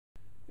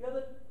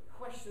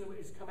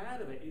come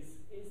out of it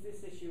is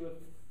this issue of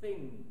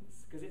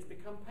things, because it's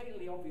become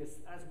patently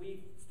obvious as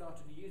we've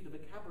started to use the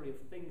vocabulary of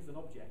things and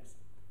objects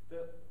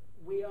that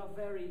we are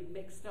very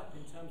mixed up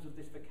in terms of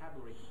this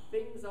vocabulary.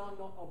 Things are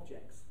not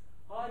objects.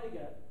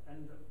 Heidegger,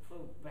 and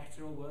for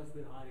better or worse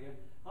with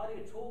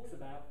Heidegger talks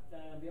about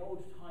the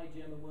old High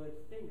German word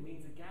thing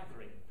means a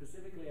gathering,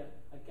 specifically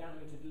a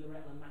gathering to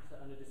deliberate on a matter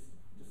and a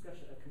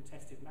discussion, a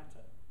contested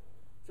matter.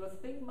 So a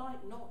thing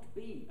might not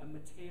be a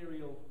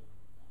material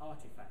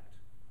artifact.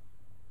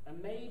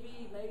 And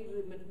maybe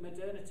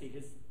modernity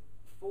has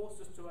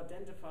forced us to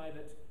identify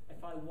that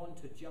if I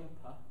want a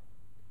jumper,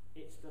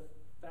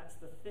 that's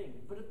the thing.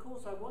 But of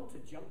course I want a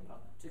jumper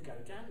to go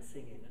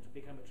dancing in and to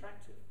become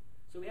attractive.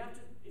 So we have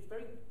to, it's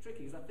very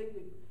tricky, because I think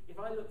if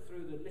I look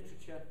through the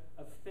literature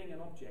of thing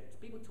and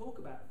object, people talk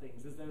about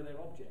things as though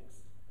they're objects.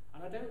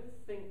 And I don't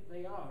think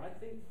they are. I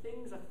think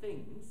things are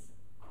things,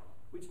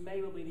 which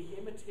may well be the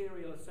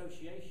immaterial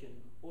association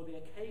or the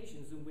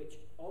occasions in which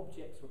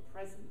objects were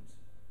present.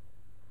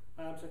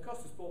 So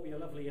Costas bought me a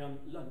lovely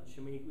lunch,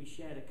 and we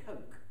shared a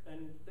Coke.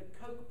 And the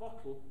Coke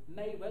bottle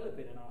may well have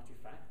been an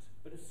artifact,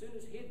 but as soon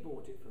as he had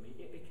bought it for me,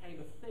 it became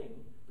a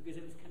thing because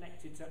it was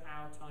connected to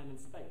our time and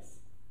space.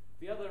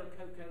 The other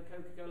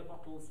Coca-Cola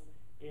bottles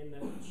in the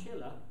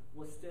chiller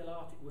were still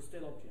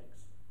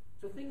objects.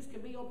 So things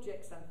can be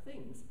objects and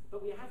things,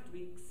 but we have to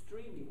be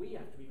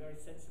very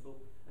sensible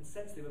and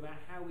sensitive about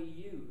how we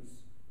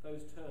use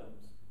those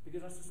terms.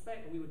 Because I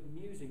suspect, and we were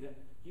musing, that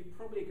you've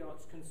probably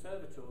got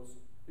conservators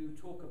who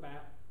talk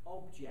about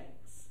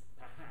objects,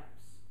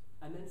 perhaps,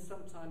 and then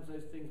sometimes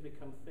those things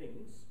become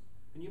things.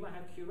 And you might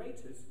have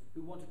curators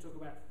who want to talk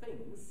about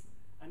things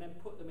and then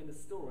put them in the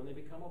store and they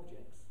become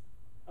objects.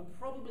 And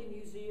probably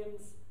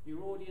museums,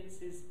 your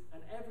audiences,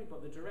 and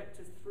everybody, the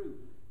directors through,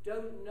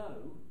 don't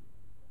know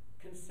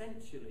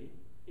consensually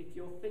if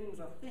your things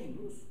are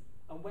things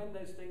and when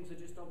those things are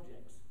just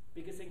objects.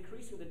 Because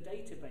increasing the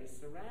database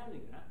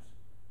surrounding that,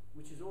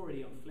 which is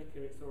already on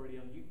Flickr, it's already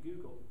on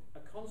Google,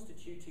 are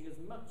constituting as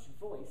much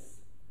voice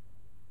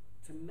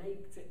to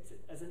make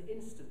as an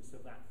instance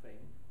of that thing,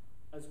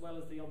 as well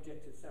as the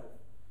object itself.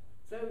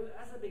 So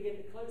as I begin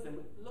to close then,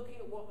 looking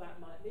at what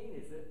that might mean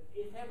is that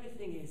if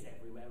everything is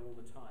everywhere all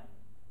the time,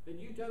 then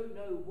you don't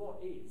know what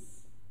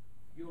is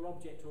your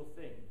object or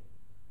thing.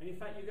 And in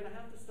fact, you're going to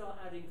have to start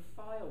adding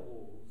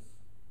firewalls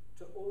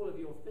to all of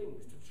your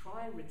things to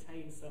try and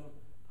retain some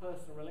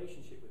personal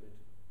relationship with it.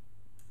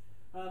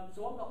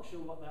 So I'm not sure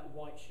what that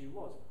white shoe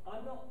was.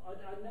 I know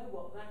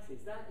what that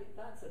is.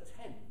 That's a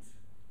tent.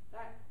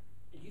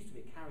 It used to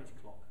be a carriage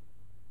clock.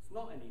 It's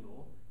not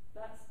anymore.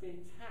 That's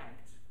been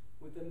tagged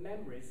with the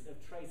memories of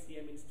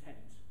Tracy Emin's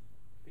tent.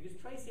 Because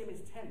Tracy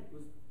Emin's tent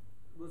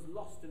was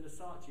lost in the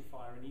Saatchi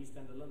fire in the East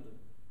End of London.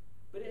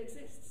 But it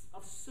exists.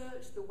 I've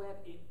searched the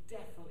web, it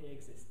definitely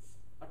exists.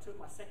 I took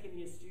my second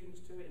year students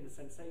to it in the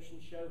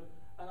Sensation show,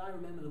 and I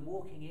remember them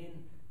walking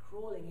in,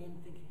 crawling in,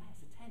 thinking, hey,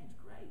 it's a tent,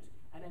 great.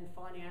 And then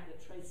finding out that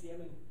Tracy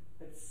Emin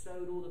had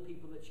sewed all the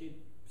people that she'd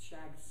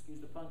shagged, excuse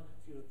the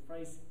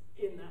phrase,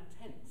 in that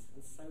tent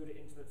and sewed it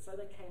into it. So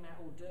they came out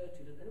all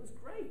dirty, and it was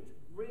great.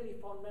 Really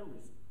fond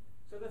memories.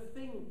 So the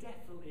thing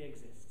definitely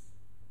exists.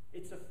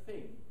 It's a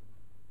thing.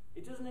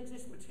 It doesn't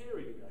exist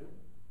materially, though.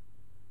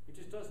 It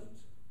just doesn't.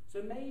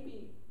 So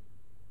maybe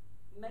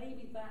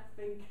that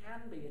thing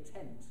can be a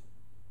tent.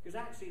 Because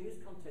actually, in this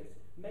context,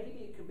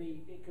 maybe it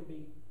can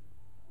be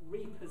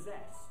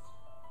repossessed.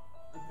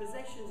 And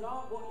possessions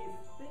aren't what you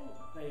think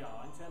they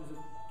are in terms of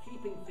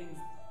keeping things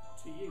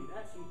to you.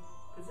 Actually,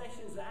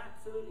 possessions are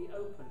absolutely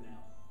open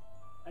now.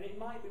 And it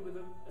might be with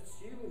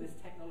assuming this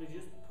technology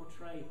just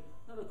portray,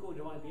 not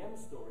according to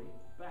IBM's story,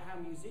 but how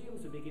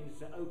museums are beginning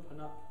to open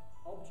up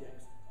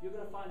objects. You're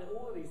going to find that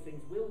all of these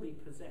things will be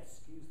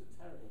possessed. Excuse the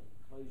terrible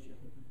closure.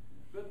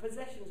 But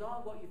possessions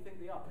aren't what you think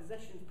they are.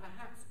 Possessions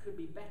perhaps could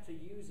be better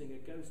using a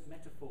ghost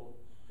metaphor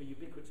for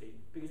ubiquity,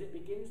 because it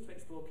begins to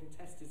explore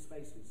contested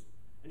spaces.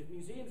 And if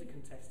museums are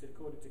contested,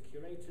 according to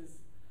curators,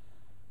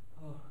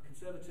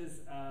 conservators,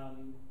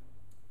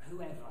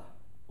 whoever,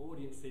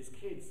 audiences,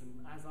 kids,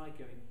 and as I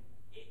go in,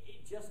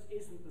 it just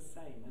isn't the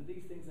same. And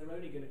these things are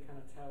only going to kind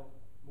of tell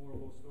more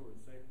and more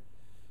stories. So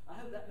I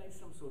hope that makes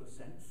some sort of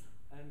sense.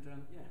 And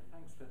yeah,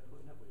 thanks for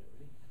putting up with it,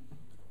 really. Thank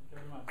you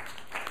very much.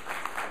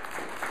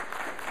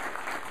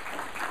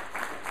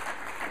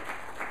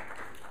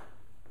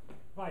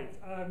 Right,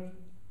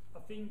 I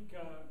think,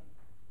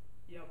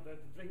 the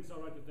drinks are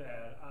already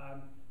there.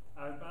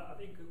 But I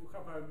think we'll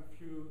have a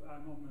few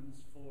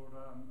moments for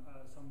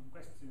some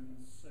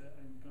questions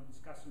and kind of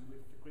discussion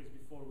with Chris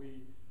before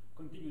we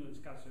continue the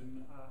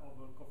discussion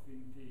over coffee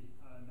and tea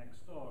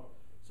next door.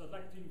 So I'd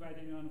like to invite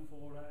anyone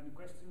for any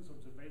questions,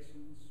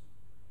 observations.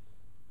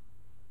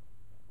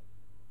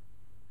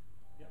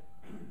 Yeah.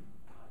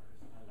 Hi,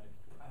 Chris. Hello.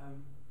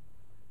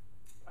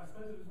 I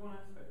suppose there was one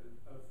aspect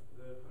of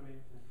the kind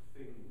of Internet of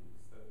Things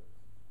that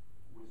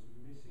was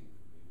missing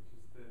from me, which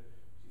is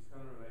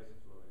kind of related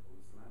to what I call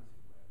the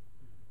semantic web,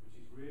 which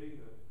is really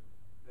that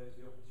there's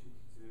the opportunity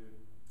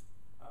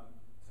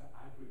to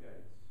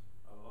aggregate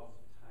a lot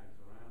of tags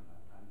around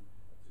that and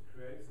to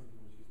create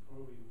something which is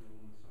probably more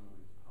than some of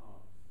its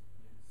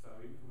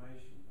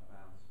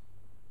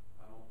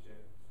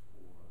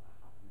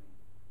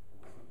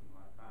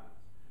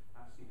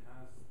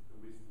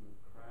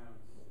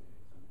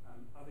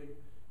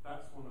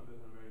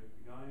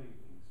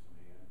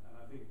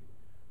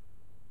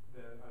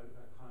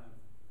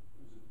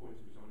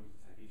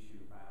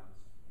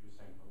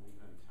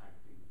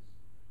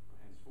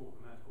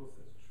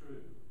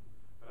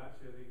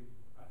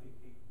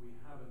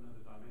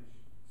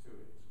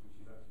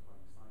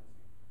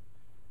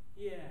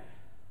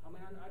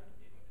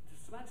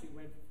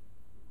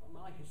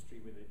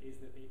history with it is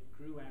that it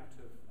grew out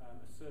of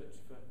a search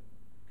for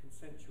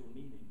consensual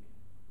meaning.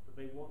 But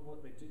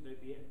what they do,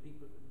 the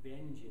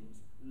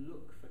engines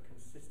look for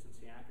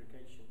consistency,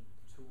 aggregation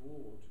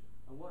toward,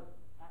 and what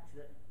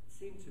actually that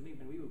seemed to me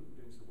when we were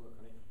doing some work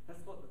on it,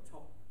 that's what the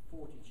top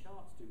 40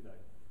 charts do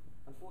though.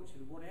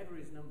 Unfortunately, whatever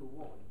is number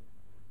one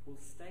will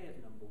stay at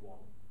number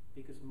one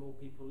because more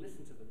people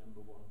listen to the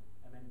number one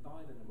and then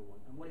buy the number one.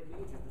 And what it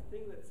means is the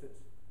thing that's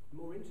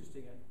more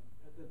interesting at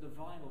the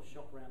vinyl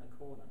shop round the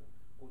corner,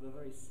 or the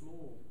very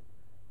small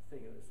thing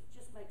that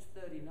just makes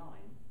 39,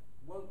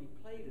 won't be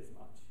played as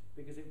much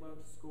because it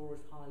won't score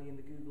as highly in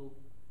the Google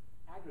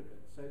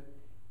aggregate. So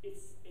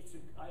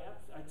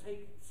I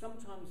take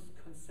sometimes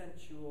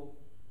consensual,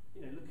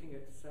 looking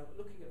at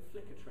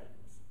Flickr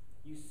trends.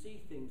 You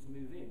see things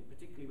move in,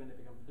 particularly when they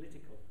become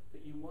political,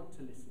 that you want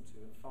to listen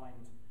to and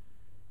find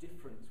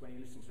difference when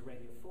you listen to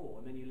Radio 4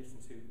 and then you listen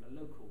to a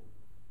local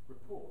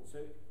report.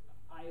 So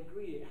I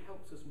agree it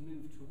helps us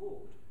move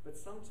toward, but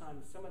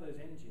sometimes some of those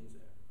engines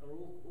are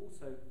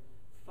also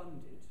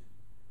funded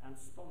and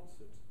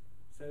sponsored.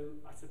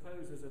 So I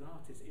suppose as an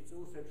artist, it's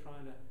also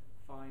trying to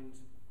find,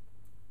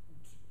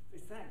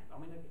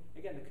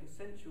 again, the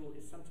consensual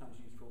is sometimes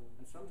useful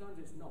and sometimes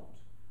it's not,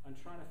 and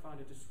trying to find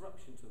a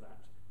disruption to that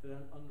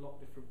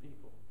unlock different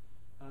people.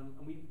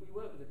 And we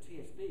work with the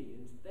TSB,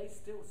 and they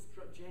still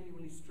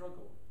genuinely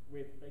struggle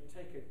with,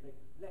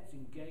 let's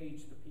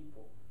engage the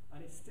people.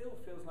 And it still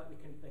feels like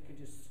they can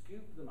just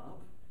scoop them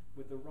up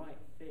with the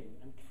right thing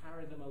and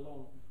carry them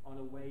along on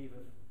a wave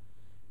of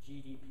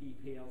GDP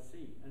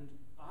PLC. And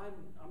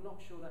I'm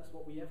not sure that's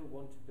what we ever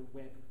wanted the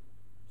web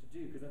to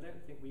do, because I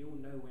don't think we all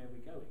know where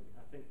we're going.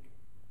 I think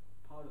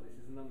part of this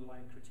is an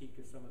underlying critique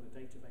of some of the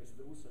databases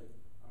that also...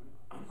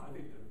 I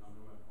think there are some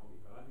other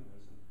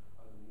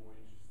more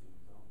interesting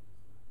examples.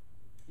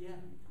 Yeah.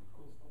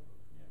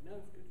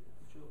 No, it's good,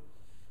 I'm sure.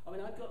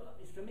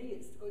 For me,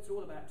 it's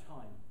all about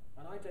time.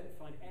 And I don't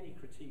find any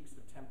critiques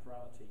of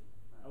temporality.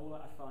 All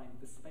I find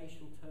the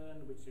spatial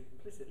turn, which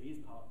implicitly is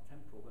part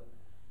temporal, but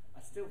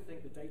I still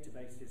think the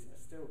databases are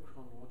still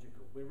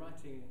chronological. We're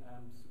writing,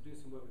 do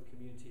some work with the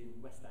community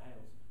in Wester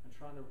Hales and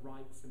trying to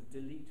write some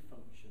delete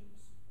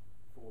functions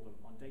for them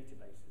on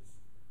databases.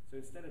 So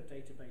instead of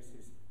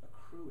databases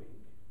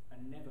accruing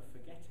and never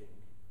forgetting,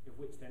 of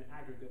which then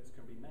aggregates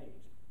can be made,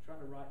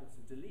 trying to write them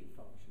some delete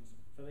functions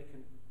so they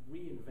can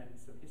reinvent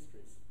some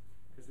histories.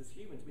 Because as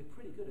humans, we're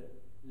pretty good at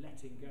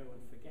letting go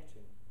and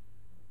forgetting.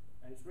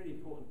 And it's really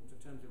important in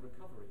terms of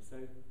recovery.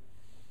 So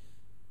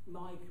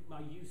my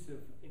use of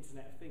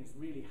Internet of Things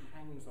really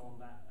hangs on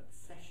that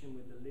obsession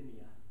with the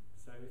linear.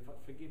 So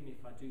forgive me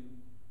if I do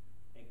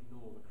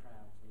ignore the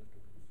crowds a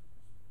little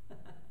bit.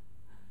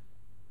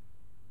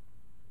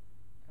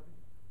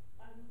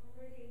 I'm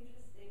really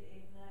interested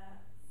in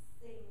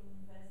thing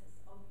versus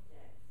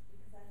object,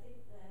 because I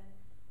think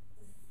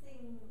the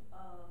thing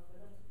of a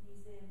lot of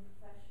museum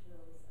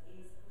professionals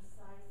is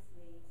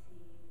precisely to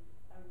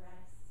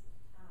arrest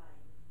time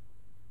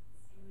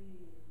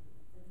through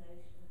the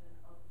notion of an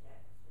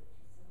object, which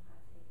is somehow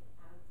taken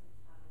out of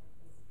time,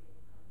 history,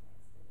 and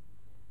context,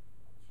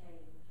 and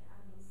change,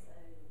 and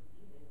also,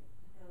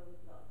 the goal of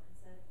a lot of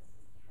conservators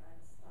is to try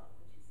and stop,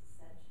 which is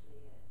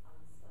essentially an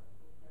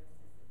unstoppable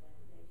process of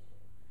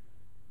degradation.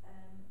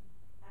 And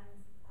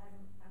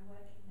I'm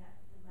working at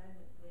the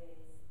moment with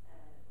a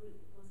group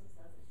that calls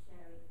themselves a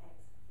sharing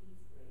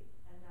expertise group,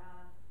 and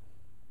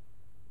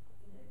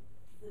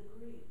the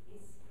group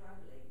is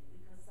struggling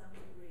because some of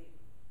the group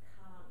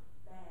can't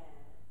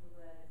bear the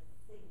word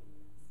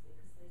things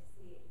because they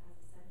see it as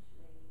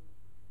essentially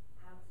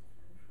out of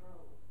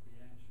control.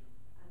 Yeah, sure.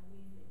 And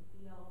moving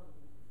beyond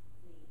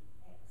the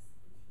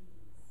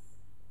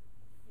expertise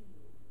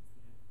field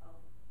of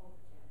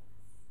objects.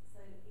 So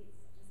it's just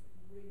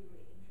really,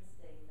 really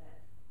interesting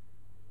that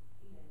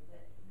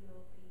that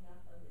you're picking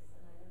up on this,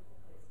 and I love the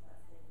quotes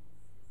about things.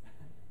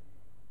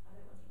 I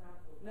don't want to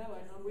ramble. No,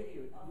 I'm with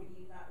you. Offer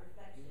you that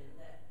reflection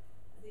that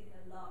I think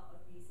a lot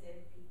of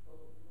museum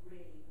people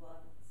really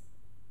want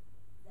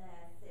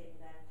their thing,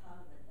 their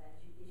parliament, their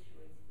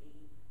judiciary to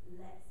be,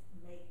 let's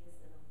make this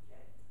an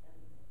object and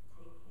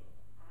take it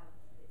out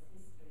of its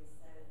history.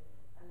 So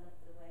I love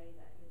the way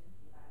that you're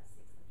talking about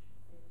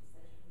 650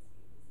 social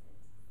history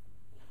museums.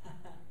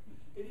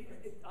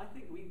 I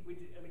think we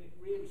did, it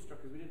really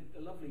struck us. We did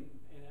a lovely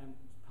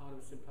part of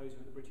a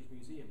symposium at the British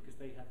Museum because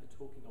they had the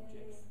talking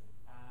objects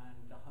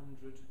and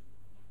 100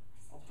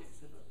 objects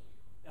of it.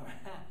 Oh,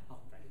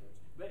 very good.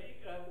 But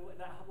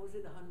was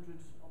it 100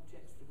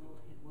 objects, the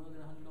world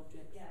in 100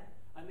 objects? Yeah.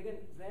 And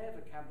again, their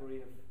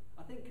vocabulary of,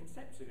 I think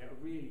conceptually, a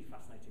really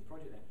fascinating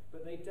project there,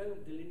 but they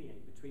don't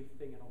delineate between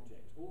thing and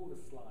object. All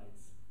the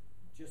slides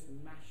just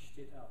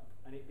mashed it up,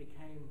 and it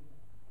became,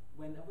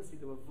 when obviously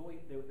there were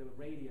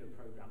radio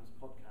programs,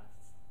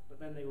 podcasts, but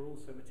then they were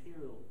also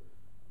material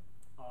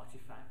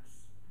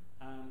artifacts.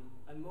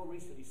 And more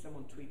recently,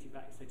 someone tweeted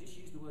back and said, just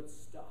use the word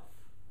stuff.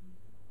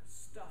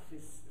 Stuff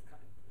is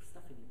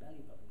stuff in your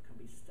belly button can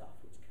be stuff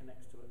which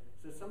connects to it.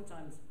 So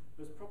sometimes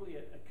there's probably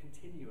a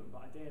continuum,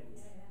 but I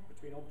daren't,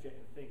 between object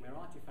and thing, where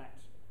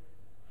artifact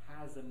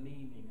has a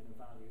meaning and a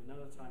value, and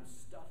other times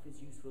stuff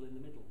is useful in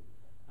the middle.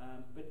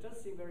 But it does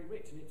seem very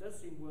rich, and it does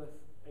seem worth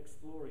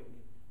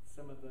exploring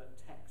some of the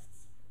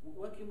texts.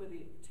 Working with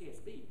the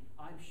TSB,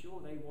 I'm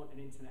sure they want an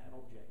internet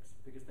of objects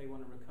because they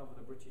want to recover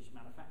the British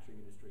manufacturing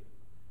industry.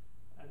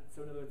 And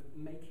so in other words,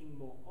 making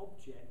more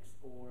objects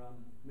or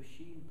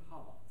machine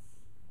parts.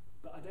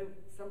 But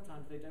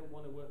sometimes they don't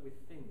want to work with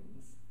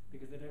things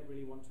because they don't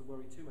really want to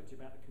worry too much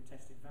about the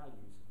contested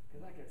values,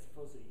 because that gets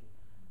fuzzy.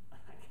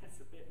 That gets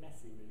a bit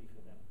messy really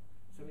for them.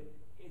 So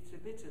it's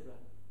a bit of a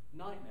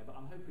nightmare, but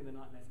I'm hoping the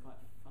nightmare's quite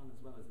fun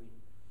as well as we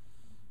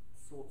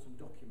sort some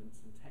documents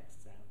and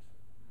texts out.